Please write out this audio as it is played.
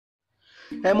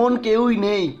এমন কেউই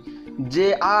নেই যে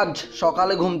আজ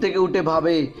সকালে ঘুম থেকে উঠে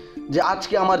ভাবে যে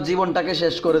আজকে আমার জীবনটাকে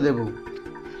শেষ করে দেব।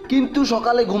 কিন্তু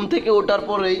সকালে ঘুম থেকে ওঠার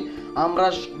পরেই আমরা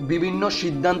বিভিন্ন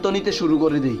সিদ্ধান্ত নিতে শুরু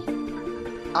করে দিই,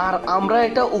 আর আমরা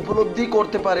এটা উপলব্ধি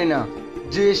করতে পারি না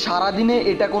যে সারাদিনে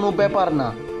এটা কোনো ব্যাপার না।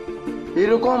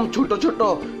 এরকম ছোট ছোট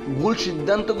ভুল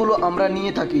সিদ্ধান্তগুলো আমরা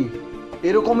নিয়ে থাকি,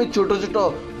 এরকমই ছোট ছোট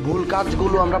ভুল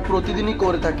কাজগুলো আমরা প্রতিদিনই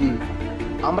করে থাকি।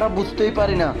 আমরা বুঝতেই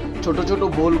পারি না ছোট ছোট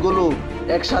ভুলগুলো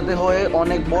একসাথে হয়ে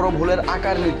অনেক বড় ভুলের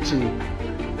আকার নিচ্ছে।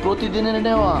 প্রতিদিনের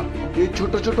নেওয়া এই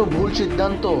ছোট ছোট ভুল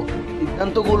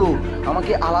সিদ্ধান্তগুলো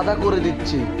আমাকে আলাদা করে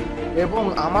দিচ্ছে, এবং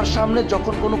আমার সামনে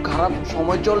যখন কোনো খারাপ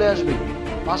সময় চলে আসবে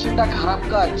বা সেটা খারাপ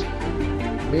কাজ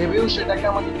ভেবেও সেটাকে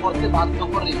আমাকে করতে বাধ্য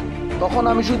করে, তখন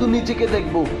আমি শুধু নিজেকে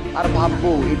দেখব আর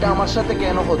ভাববো এটা আমার সাথে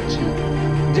কেন হচ্ছে।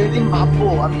 যেদিন ভাববো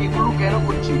আমি এগুলো কেন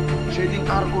করছি, সেদিন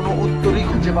আর কোনো উত্তরই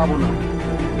খুঁজে পাবো না।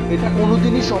 এটা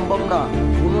কোনোদিনই সম্ভব না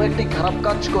কোনো একটি খারাপ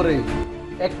কাজ করে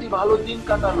একটি ভালো দিন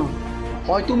কাটানো।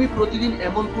 হয় তুমি প্রতিদিন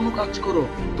এমন কোনো কাজ করো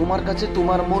তোমার কাছে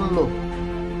তোমার মূল্য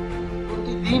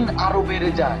প্রতিদিন আরো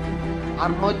বেড়ে যায়, আর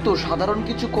নয়তো সাধারণ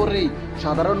কিছু করেই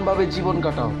সাধারণভাবে জীবন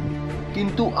কাটাও।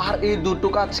 কিন্তু আর এই দুটো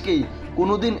কাজকেই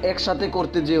কোনোদিন একসাথে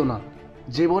করতে যেও না।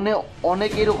 জীবনে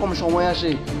অনেক এরকম সময়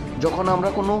আসে যখন আমরা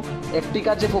কোনো একটি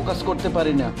কাজে ফোকাস করতে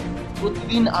পারি না।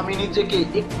 প্রতিদিন আমি নিজেকে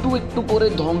একটু একটু করে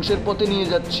ধ্বংসের পথে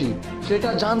নিয়ে যাচ্ছি, সেটা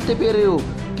জানতে পেরেও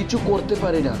কিছু করতে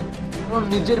পারি না, কারণ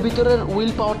নিজের ভিতরের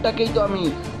উইল পাওয়ারটাকেই তো আমি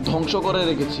ধ্বংস করে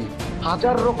রেখেছি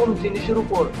হাজার রকম জিনিসের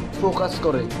উপর ফোকাস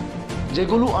করে,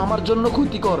 যেগুলো আমার জন্য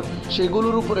ক্ষতিকর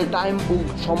সেগুলোর উপরে টাইম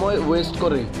সময় ওয়েস্ট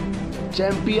করে।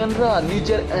 চ্যাম্পিয়নরা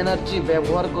নিজের এনার্জি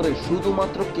ব্যবহার করে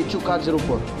শুধুমাত্র কিছু কাজের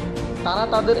উপর। তারা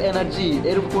তাদের এনার্জি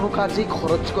এর কোনো কাজেই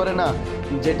খরচ করে না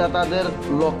যেটা তাদের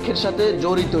লক্ষ্যের সাথে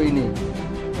জড়িতই নেই।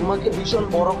 তোমাকে ভীষণ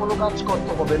বড় কোনো কাজ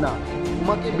করতে হবে না,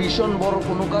 তোমাকে ভীষণ বড়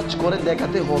কোনো কাজ করে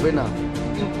দেখাতে হবে না,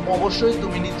 কিন্তু অবশ্যই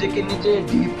তুমি নিজেকে নিজে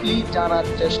ডিপলি জানার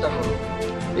চেষ্টা করো।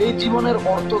 এই জীবনের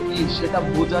অর্থ কি সেটা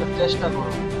বোঝার চেষ্টা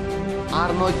করো, আর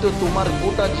নয়তো তোমার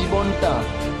গোটা জীবনটা,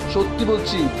 সত্যি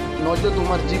বলছি, নয়তো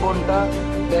তোমার জীবনটা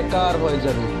বেকার হয়ে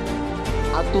যাবে।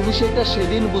 আর তুমি সেটা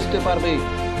সেদিন বুঝতে পারবে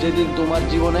যেদিন তোমার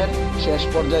জীবনের শেষ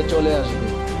পর্যায়ে চলে আসবে।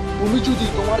 তুমি যদি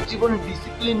তোমার জীবনে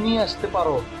ডিসিপ্লিন নিয়ে আসতে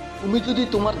পারো, তুমি যদি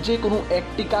তোমার যে কোনো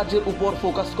একটি কাজের উপর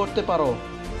ফোকাস করতে পারো,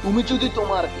 তুমি যদি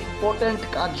তোমার ইম্পর্ট্যান্ট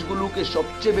কাজগুলোকে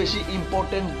সবচেয়ে বেশি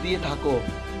ইম্পর্ট্যান্ট দিয়ে থাকো,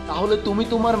 তাহলে তুমি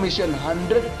তোমার মিশন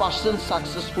 100%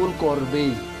 সাকসেসফুল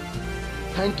করবেই।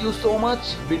 থ্যাংক ইউ সো মাচ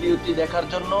ভিডিওটি দেখার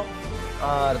জন্য,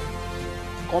 আর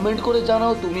কমেন্ট করে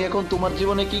জানাও তুমি এখন তোমার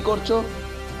জীবনে কি করছো,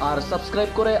 আর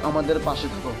সাবস্ক্রাইব করে আমাদের পাশে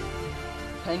থাকো।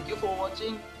 Thank you for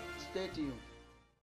watching, stay tuned.